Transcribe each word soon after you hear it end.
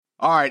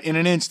All right, in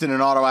an instant, an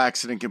auto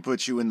accident can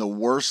put you in the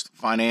worst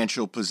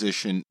financial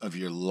position of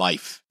your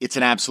life. It's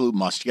an absolute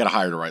must. You got to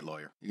hire the right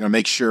lawyer. You're going to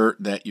make sure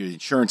that your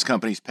insurance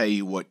companies pay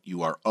you what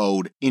you are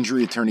owed.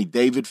 Injury attorney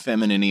David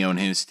Feminini and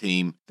his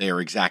team, they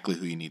are exactly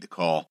who you need to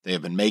call. They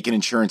have been making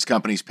insurance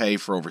companies pay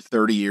for over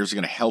 30 years.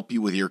 They're going to help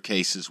you with your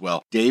case as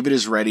well. David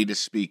is ready to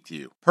speak to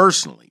you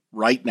personally.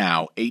 Right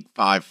now,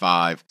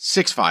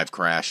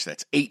 855-65-CRASH.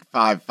 That's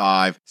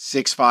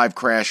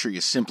 855-65-CRASH, or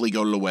you simply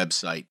go to the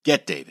website,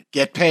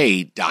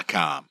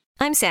 getdavidgetpaid.com.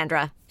 I'm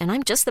Sandra, and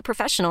I'm just the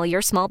professional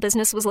your small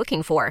business was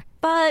looking for.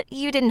 But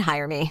you didn't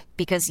hire me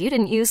because you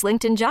didn't use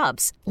LinkedIn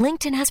Jobs.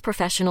 LinkedIn has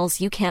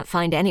professionals you can't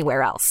find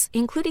anywhere else,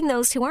 including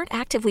those who aren't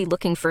actively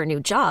looking for a new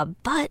job,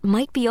 but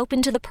might be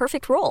open to the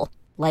perfect role,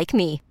 like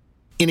me.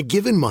 In a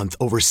given month,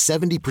 over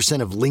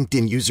 70% of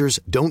LinkedIn users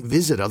don't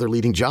visit other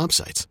leading job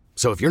sites.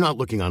 So if you're not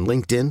looking on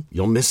LinkedIn,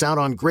 you'll miss out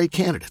on great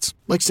candidates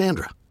like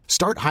Sandra.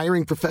 Start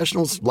hiring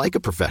professionals like a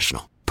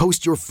professional.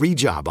 Post your free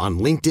job on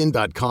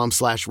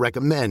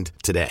linkedin.com/recommend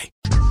today.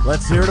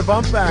 Let's hear the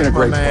bump back,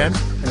 my man.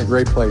 In a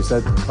great place.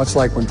 That, much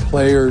like when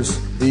players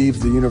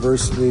leave the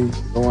university,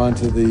 go on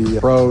to the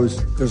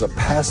pros, there's a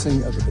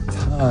passing of the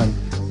baton.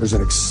 There's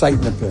an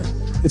excitement there.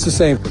 It's the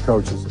same for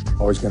coaches.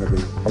 Always going to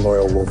be a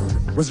loyal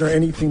Wolverine. Was there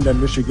anything that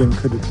Michigan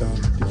could have done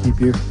to keep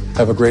you?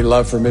 Have a great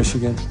love for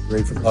Michigan,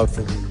 great love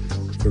for the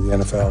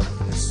NFL,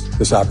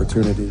 this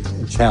opportunity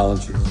and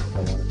challenges I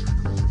wanted.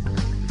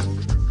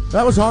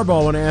 That was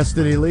Harbaugh when asked,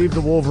 did he leave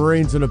the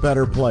Wolverines in a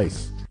better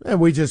place? And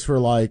we just were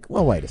like,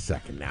 well, wait a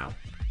second now.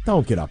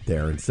 Don't get up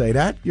there and say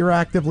that. You're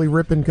actively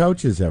ripping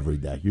coaches every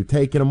day. You're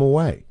taking them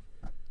away.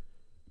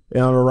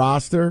 On the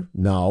roster?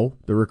 No.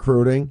 The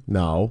recruiting?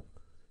 No.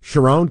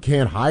 Sharon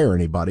can't hire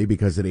anybody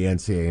because of the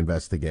NCAA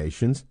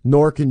investigations,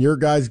 nor can your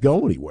guys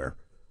go anywhere.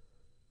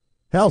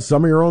 Hell,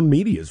 some of your own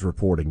media is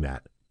reporting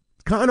that.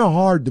 It's kind of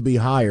hard to be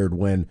hired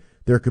when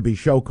there could be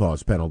show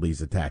cause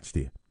penalties attached to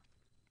you.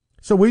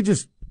 So we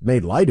just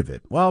made light of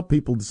it. Well,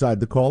 people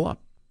decided to call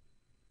up.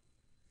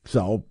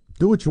 So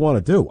do what you want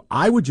to do.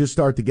 I would just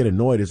start to get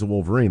annoyed as a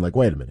Wolverine. Like,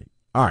 wait a minute.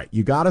 All right,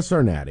 you got us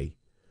our natty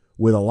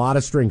with a lot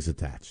of strings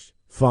attached.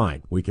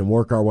 Fine, we can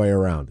work our way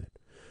around it.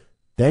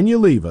 Then you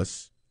leave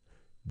us.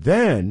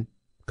 Then,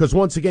 because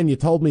once again, you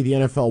told me the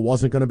NFL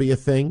wasn't going to be a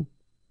thing,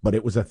 but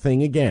it was a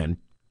thing again.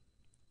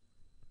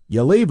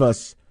 You leave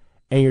us,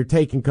 and you're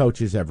taking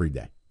coaches every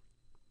day.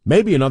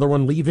 Maybe another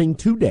one leaving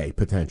today,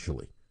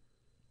 potentially.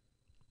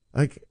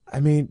 Like, I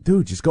mean,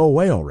 dude, just go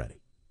away already.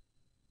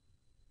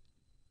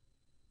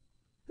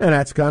 And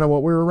that's kind of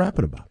what we were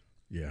rapping about.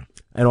 Yeah.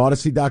 And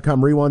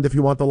Odyssey.com rewind if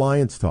you want the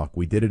Lions talk.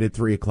 We did it at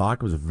 3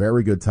 o'clock. It was a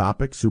very good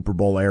topic. Super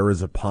Bowl era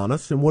is upon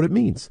us and what it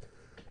means.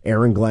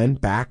 Aaron Glenn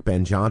back,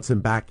 Ben Johnson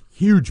back.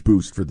 Huge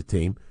boost for the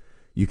team.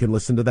 You can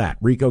listen to that.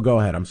 Rico, go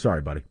ahead. I'm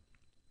sorry, buddy.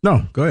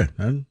 No, go ahead,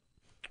 man.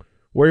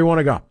 Where you want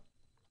to go?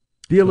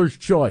 Dealer's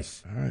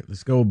choice. All right,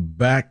 let's go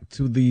back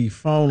to the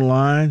phone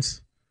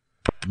lines.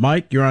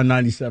 Mike, you're on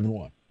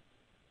 97.1.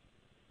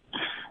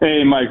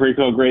 Hey, Mike,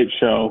 Rico, great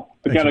show.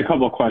 Thanks, I've got a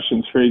couple of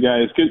questions for you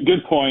guys.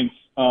 Good points.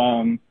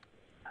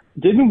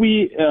 Didn't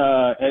we,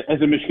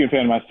 as a Michigan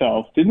fan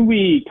myself, didn't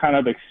we kind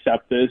of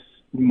accept this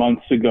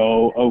months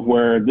ago of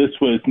where this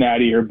was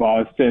natty or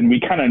bust, and we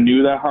kind of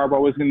knew that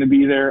Harbaugh was going to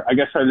be there? I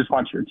guess I just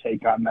want your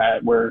take on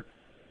that, where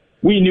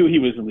we knew he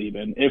was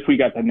leaving if we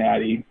got the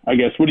natty. I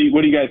guess, what do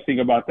you guys think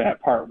about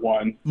that, part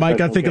one? Mike,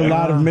 I think a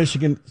lot of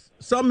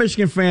some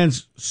Michigan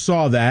fans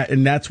saw that,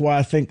 and that's why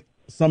I think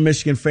some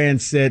Michigan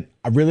fans said,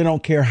 I really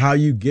don't care how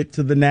you get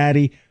to the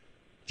natty.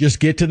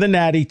 Just get to the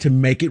natty to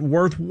make it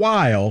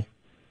worthwhile,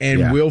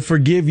 and we'll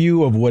forgive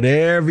you of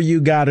whatever you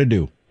got to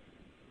do.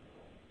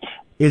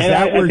 Is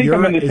that where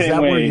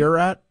you're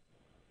at?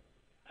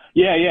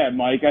 Yeah,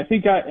 Mike. I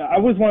think I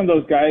was one of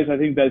those guys, I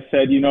think, that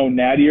said,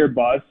 natty or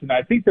bust. And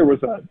I think there was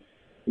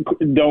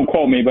don't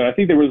quote me, but I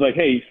think there was like,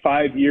 hey,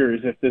 5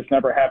 years, if this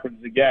never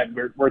happens again,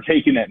 we're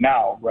taking it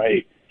now,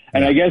 right?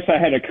 And I guess I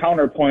had a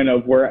counterpoint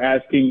of we're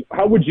asking,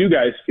 how would you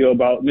guys feel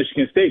about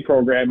Michigan State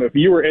program if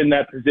you were in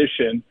that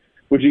position?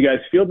 Would you guys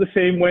feel the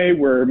same way?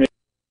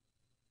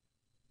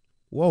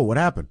 Whoa, what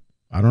happened?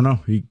 I don't know.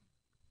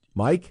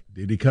 Mike?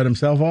 Did he cut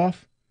himself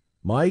off?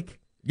 Mike?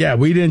 Yeah,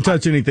 we didn't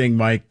touch anything,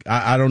 Mike.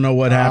 I don't know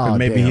what happened.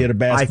 Maybe damn. he hit a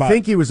bad spot. I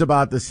think he was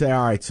about to say,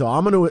 all right, so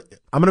I'm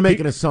gonna make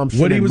an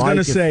assumption. What he was going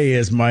to say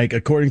is, Mike,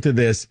 according to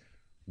this,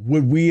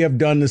 would we have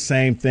done the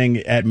same thing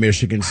at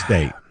Michigan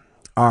State?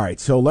 All right,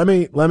 so let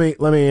me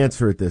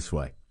answer it this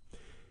way.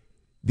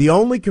 The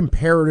only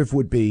comparative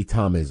would be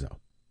Tom Izzo,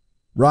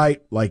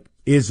 right? Like,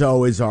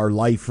 Izzo is our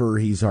lifer.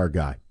 He's our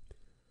guy.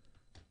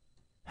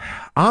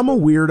 I'm a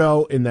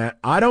weirdo in that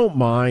I don't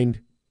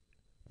mind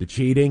the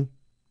cheating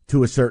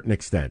to a certain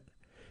extent.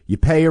 You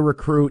pay a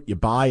recruit, you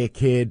buy a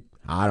kid,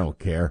 I don't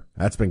care.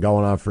 That's been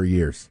going on for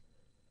years.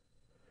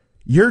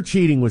 Your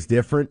cheating was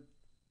different,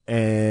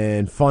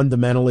 and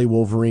fundamentally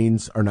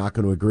Wolverines are not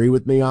going to agree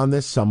with me on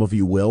this. Some of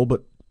you will,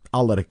 but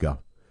I'll let it go.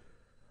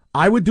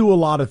 I would do a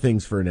lot of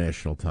things for a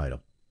national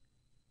title.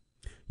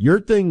 Your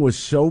thing was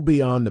so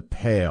beyond the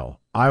pale,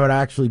 I would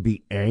actually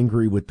be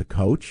angry with the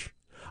coach.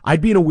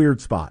 I'd be in a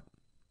weird spot.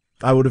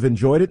 I would have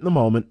enjoyed it in the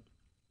moment,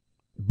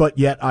 but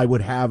yet I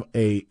would have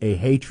a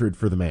hatred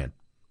for the man.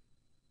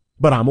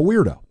 But I'm a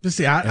weirdo.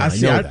 See, I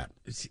know that.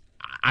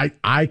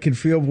 I can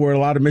feel where a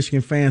lot of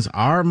Michigan fans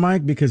are,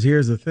 Mike, because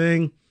here's the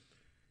thing.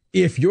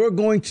 If you're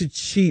going to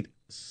cheat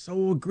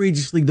so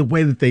egregiously the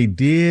way that they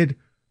did,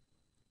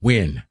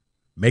 win.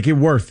 Make it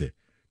worth it.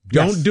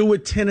 Yes. Don't do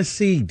what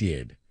Tennessee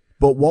did.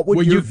 But what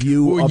would your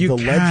view of the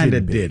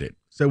legend be? Did it.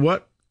 So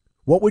what?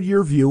 What would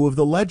your view of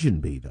the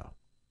legend be, though?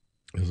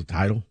 It was a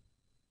title,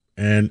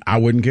 and I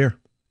wouldn't care.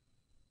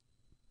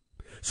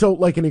 So,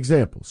 like an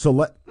example.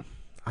 So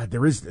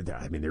there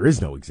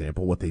is no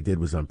example. What they did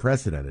was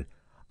unprecedented.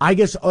 I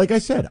guess, like I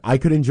said, I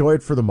could enjoy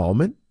it for the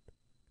moment.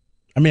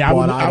 I mean, I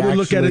would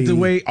look at it the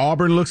way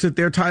Auburn looks at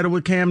their title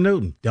with Cam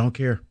Newton. Don't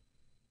care.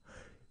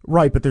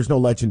 Right, but there's no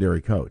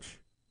legendary coach.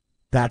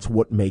 That's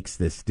what makes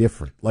this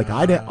different. Like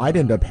I'd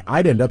end up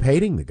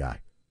hating the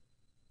guy.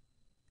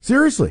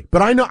 Seriously,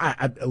 but I know.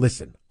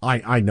 Listen.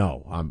 I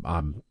know.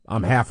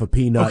 I'm half a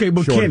peanut. Okay,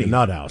 but short of the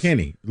nut house.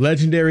 Kenny,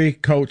 legendary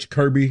coach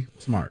Kirby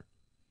Smart.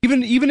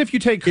 Even if you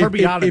take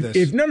Kirby out of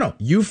this,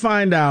 you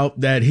find out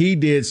that he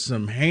did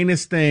some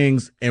heinous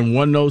things and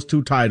won those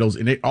 2 titles,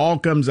 and it all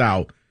comes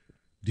out.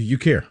 Do you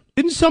care?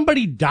 Didn't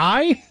somebody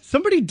die?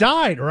 Somebody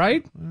died,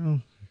 right?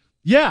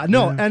 Yeah,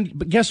 no,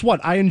 but guess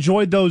what? I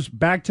enjoyed those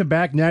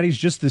back-to-back natties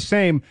just the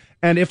same,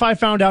 and if I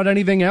found out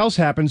anything else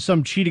happened,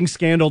 some cheating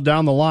scandal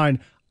down the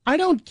line, I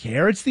don't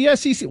care. It's the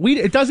SEC.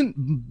 It doesn't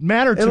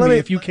matter to me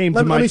if you came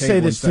to my table. Let me say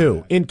this,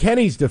 too. In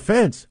Kenny's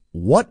defense,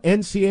 what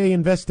NCAA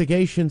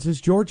investigations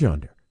is Georgia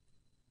under?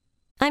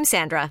 I'm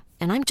Sandra,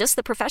 and I'm just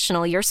the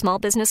professional your small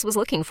business was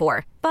looking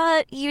for.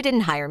 But you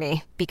didn't hire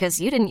me because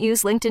you didn't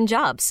use LinkedIn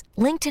Jobs.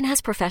 LinkedIn has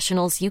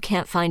professionals you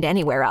can't find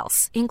anywhere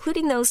else,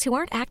 including those who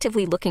aren't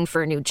actively looking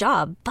for a new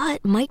job,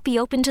 but might be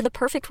open to the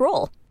perfect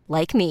role,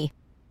 like me.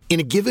 In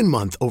a given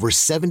month, over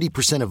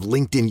 70% of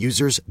LinkedIn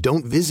users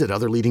don't visit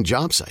other leading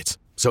job sites.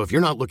 So if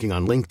you're not looking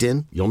on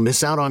LinkedIn, you'll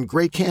miss out on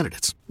great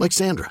candidates like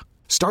Sandra.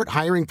 Start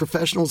hiring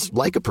professionals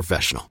like a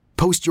professional.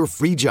 Post your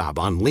free job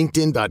on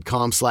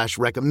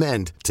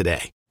linkedin.com/recommend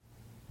today.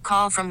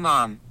 Call from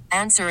mom.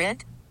 Answer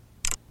it.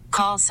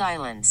 Call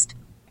silenced.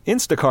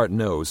 Instacart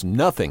knows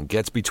nothing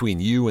gets between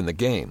you and the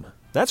game.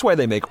 That's why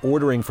they make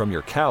ordering from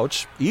your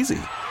couch easy.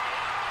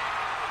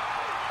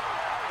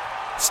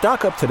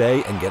 Stock up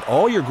today and get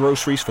all your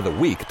groceries for the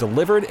week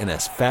delivered in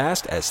as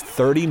fast as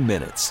 30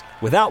 minutes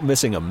without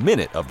missing a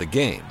minute of the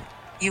game.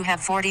 You have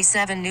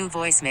 47 new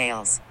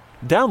voicemails.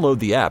 Download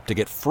the app to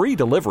get free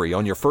delivery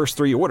on your first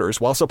 3 orders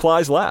while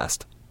supplies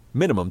last.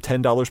 Minimum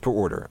 $10 per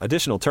order.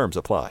 Additional terms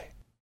apply.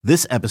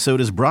 This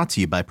episode is brought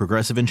to you by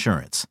Progressive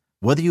Insurance.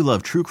 Whether you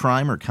love true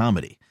crime or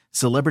comedy,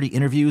 celebrity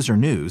interviews or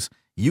news,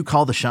 you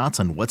call the shots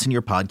on what's in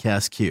your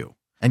podcast queue.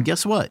 And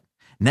guess what?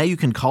 Now you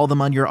can call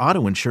them on your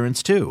auto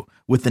insurance too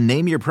with the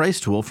Name Your Price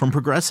tool from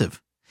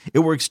Progressive. It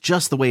works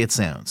just the way it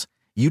sounds.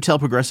 You tell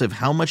Progressive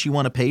how much you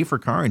want to pay for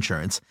car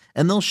insurance,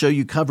 and they'll show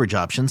you coverage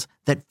options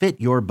that fit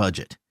your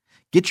budget.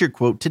 Get your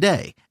quote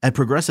today at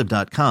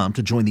Progressive.com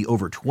to join the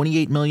over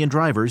 28 million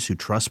drivers who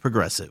trust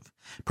Progressive.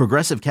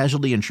 Progressive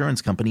Casualty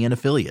Insurance Company and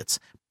Affiliates.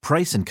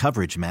 Price and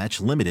coverage match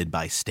limited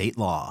by state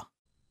law.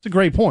 It's a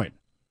great point.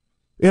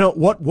 You know,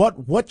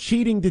 what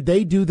cheating did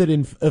they do that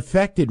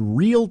affected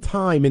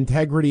real-time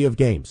integrity of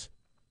games?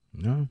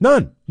 No.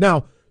 None.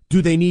 Now,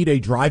 do they need a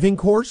driving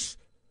course?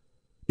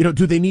 You know,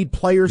 do they need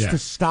players to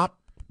stop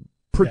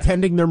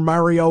pretending they're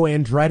Mario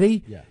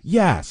Andretti?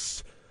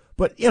 Yes.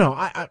 But, you know,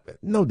 I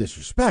no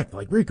disrespect.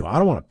 Like, Rico, I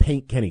don't want to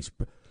paint Kenny's...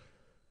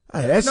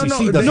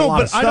 SEC does a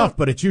lot of stuff,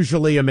 but it's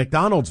usually a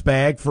McDonald's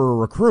bag for a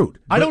recruit.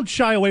 I don't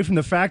shy away from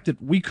the fact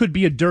that we could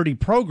be a dirty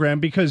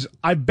program, because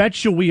I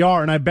bet you we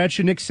are, and I bet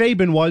you Nick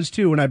Saban was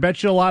too, and I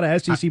bet you a lot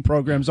of SEC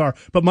programs are.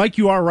 But, Mike,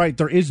 you are right.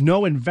 There is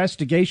no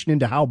investigation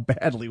into how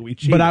badly we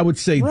cheated. But I would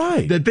say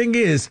the thing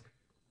is,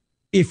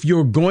 if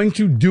you're going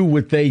to do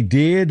what they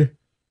did,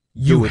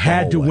 you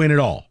had to win it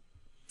all.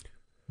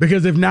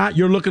 Because if not,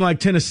 you're looking like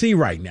Tennessee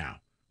right now,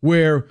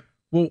 where,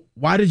 well,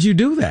 why did you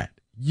do that?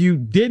 You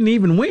didn't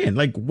even win.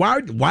 Like,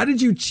 why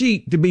did you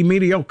cheat to be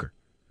mediocre?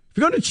 If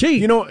you're going to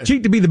cheat,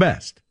 cheat to be the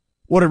best.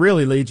 What it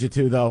really leads you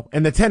to, though,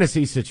 and the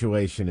Tennessee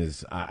situation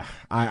is,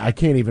 I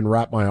can't even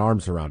wrap my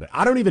arms around it.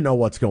 I don't even know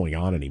what's going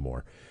on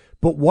anymore.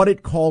 But what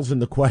it calls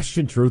into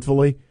question,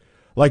 truthfully,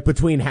 like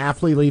between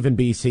Hafley leaving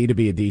BC to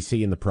be a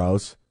DC in the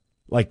pros,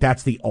 like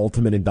that's the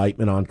ultimate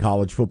indictment on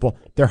college football.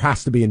 There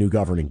has to be a new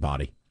governing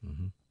body.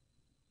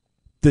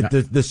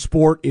 The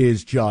sport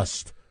is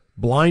just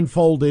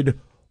blindfolded,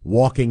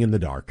 walking in the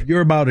dark.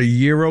 You're about a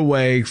year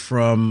away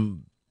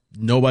from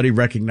nobody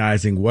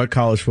recognizing what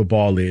college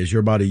football is.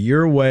 You're about a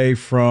year away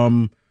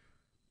from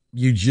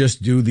you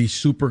just do the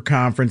super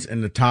conference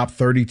and the top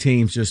 30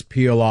 teams just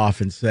peel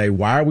off and say,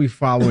 why are we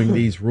following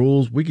these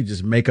rules? We could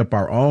just make up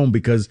our own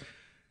because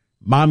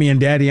mommy and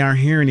daddy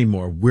aren't here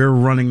anymore. We're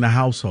running the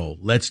household.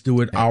 Let's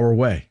do it our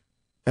way.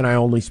 And I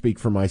only speak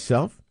for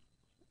myself.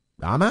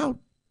 I'm out.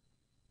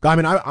 I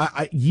mean,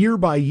 I year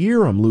by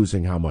year, I'm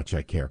losing how much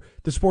I care.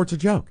 The sport's a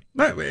joke.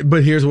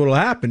 But here's what will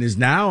happen is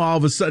now all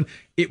of a sudden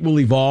it will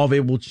evolve.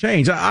 It will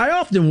change. I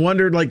often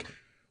wondered, like,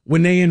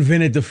 when they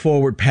invented the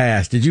forward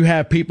pass, did you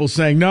have people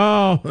saying,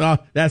 no,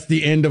 that's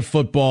the end of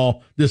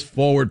football, this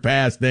forward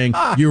pass thing.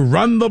 You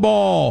run the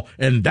ball,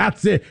 and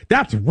that's it.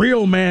 That's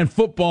real man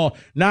football,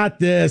 not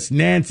this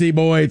Nancy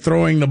boy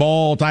throwing the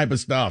ball type of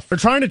stuff. They're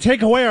trying to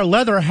take away our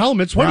leather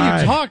helmets. What are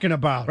you talking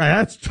about? Right,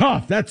 that's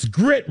tough. That's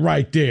grit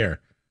right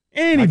there.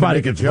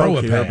 Anybody can throw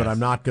a pass. But I'm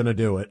not going to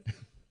do it.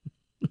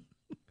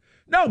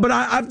 No, but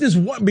I've just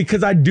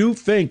because I do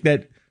think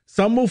that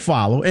some will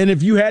follow. And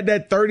if you had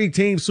that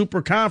 30-team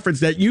super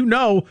conference that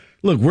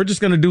look, we're just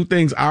going to do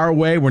things our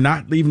way. We're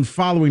not even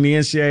following the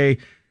NCAA.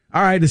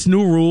 All right, it's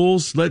new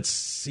rules. Let's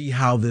see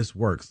how this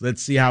works.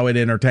 Let's see how it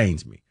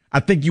entertains me. I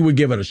think you would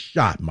give it a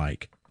shot,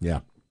 Mike.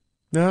 Yeah.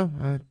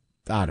 No,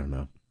 I don't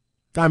know.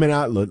 I mean,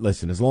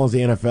 listen, as long as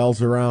the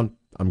NFL's around,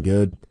 I'm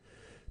good.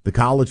 The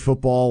college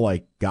football,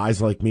 like guys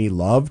like me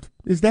loved,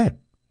 is dead.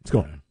 It's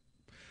gone.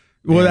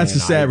 Well, that's the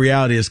sad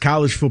reality is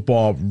college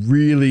football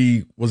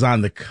really was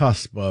on the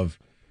cusp of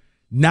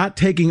not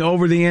taking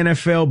over the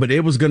NFL, but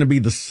it was going to be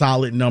the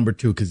solid number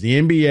 2 because the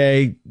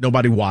NBA,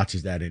 nobody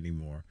watches that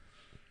anymore.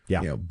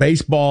 Yeah.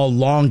 Baseball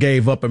long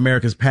gave up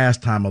America's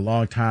pastime a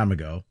long time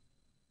ago.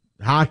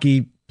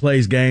 Hockey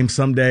plays games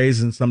some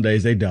days and some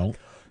days they don't.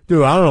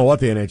 Dude, I don't know what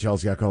the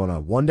NHL's got going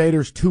on. One day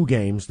there's 2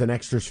 games, the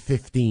next there's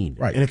 15.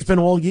 Right. And it's been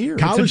all year.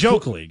 It's a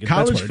joke league.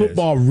 College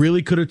football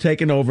really could have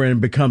taken over and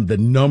become the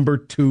number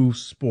 2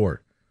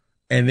 sport.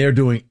 And they're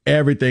doing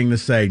everything to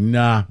say,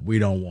 nah, we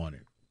don't want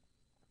it.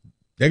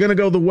 They're going to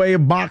go the way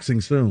of boxing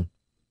soon,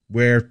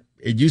 where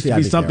it used to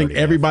be something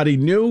everybody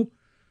knew.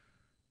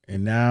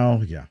 And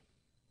now,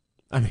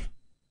 I mean,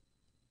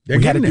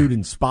 we had a dude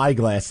in spy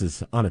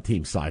glasses on a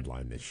team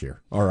sideline this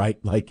year. All right.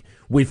 Like,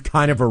 we've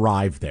kind of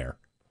arrived there.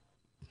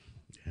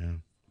 Yeah.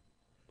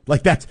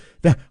 Like that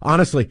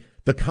honestly,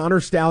 the Connor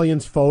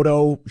Stallions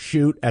photo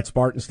shoot at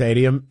Spartan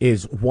Stadium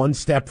is one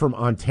step from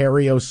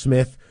Ontario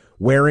Smith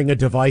wearing a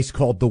device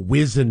called the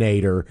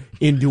Whizzinator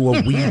into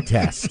a weed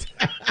test.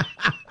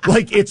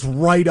 Like, it's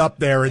right up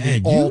there in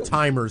the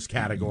all-timers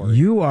category.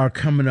 You are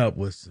coming up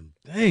with some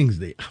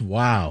things.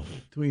 Wow.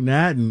 Between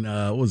that and,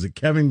 what was it,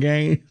 Kevin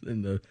Gaines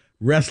and the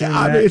wrestling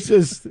match? I mean, it's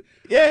just,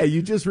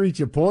 you just reach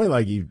a point,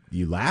 like, you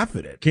laugh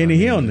at it. Kenny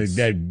Hill,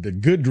 the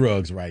good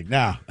drugs right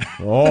now.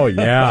 Oh,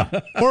 yeah.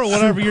 Or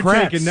whatever you're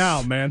taking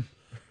now, man.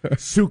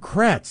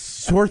 Sucrets,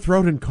 sore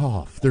throat and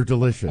cough. They're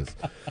delicious.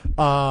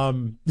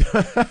 All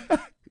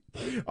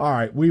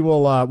right,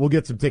 we'll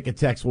get some ticket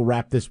text. We'll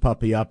wrap this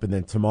puppy up, and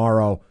then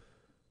tomorrow,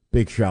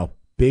 big show,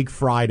 big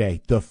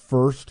Friday, the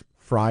first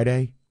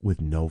Friday with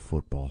no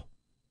football.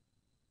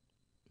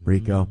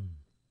 Rico,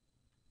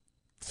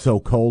 so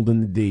cold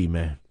in the D,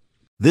 man.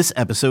 This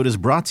episode is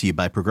brought to you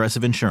by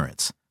Progressive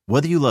Insurance.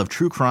 Whether you love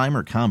true crime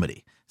or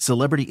comedy,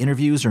 celebrity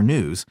interviews or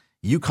news,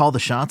 you call the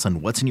shots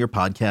on what's in your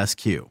podcast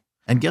queue.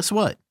 And guess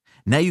what?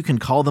 Now you can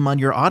call them on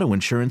your auto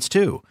insurance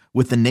too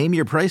with the Name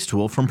Your Price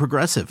tool from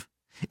Progressive.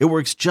 It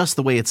works just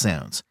the way it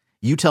sounds.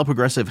 You tell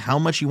Progressive how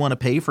much you want to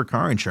pay for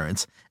car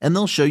insurance, and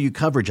they'll show you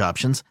coverage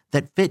options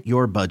that fit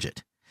your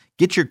budget.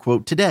 Get your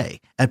quote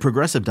today at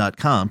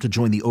Progressive.com to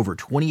join the over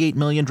 28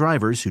 million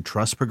drivers who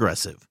trust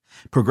Progressive.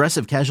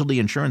 Progressive Casualty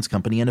Insurance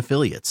Company and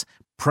Affiliates.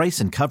 Price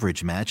and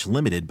coverage match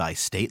limited by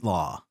state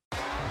law.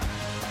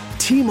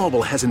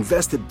 T-Mobile has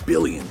invested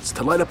billions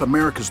to light up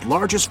America's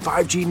largest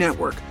 5G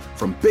network,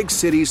 from big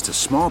cities to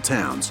small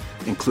towns,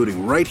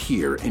 including right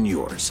here in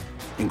yours.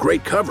 And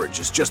great coverage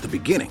is just the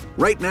beginning.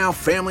 Right now,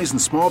 families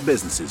and small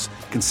businesses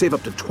can save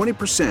up to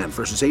 20%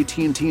 versus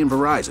AT&T and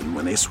Verizon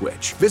when they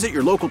switch. Visit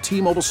your local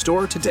T-Mobile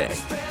store today.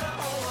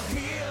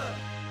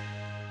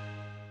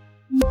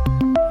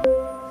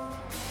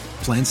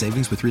 Plan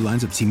savings with 3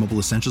 lines of T-Mobile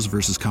Essentials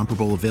versus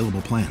comparable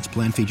available plans.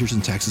 Plan features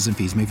and taxes and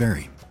fees may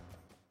vary.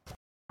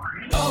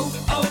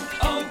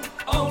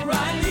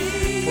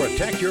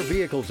 Protect your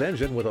vehicle's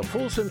engine with a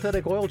full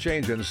synthetic oil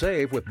change and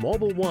save with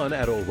Mobile One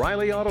at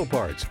O'Reilly Auto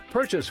Parts.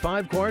 Purchase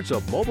 5 quarts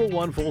of Mobile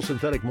One full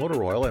synthetic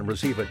motor oil and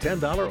receive a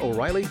 $10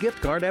 O'Reilly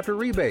gift card after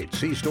rebate.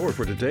 See store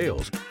for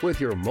details. With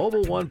your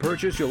Mobile One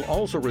purchase, you'll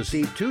also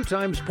receive 2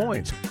 times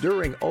points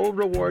during O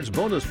Rewards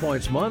Bonus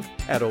Points Month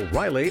at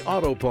O'Reilly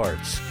Auto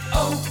Parts.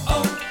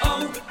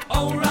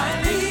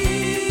 O'Reilly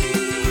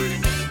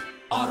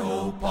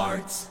Auto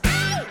Parts.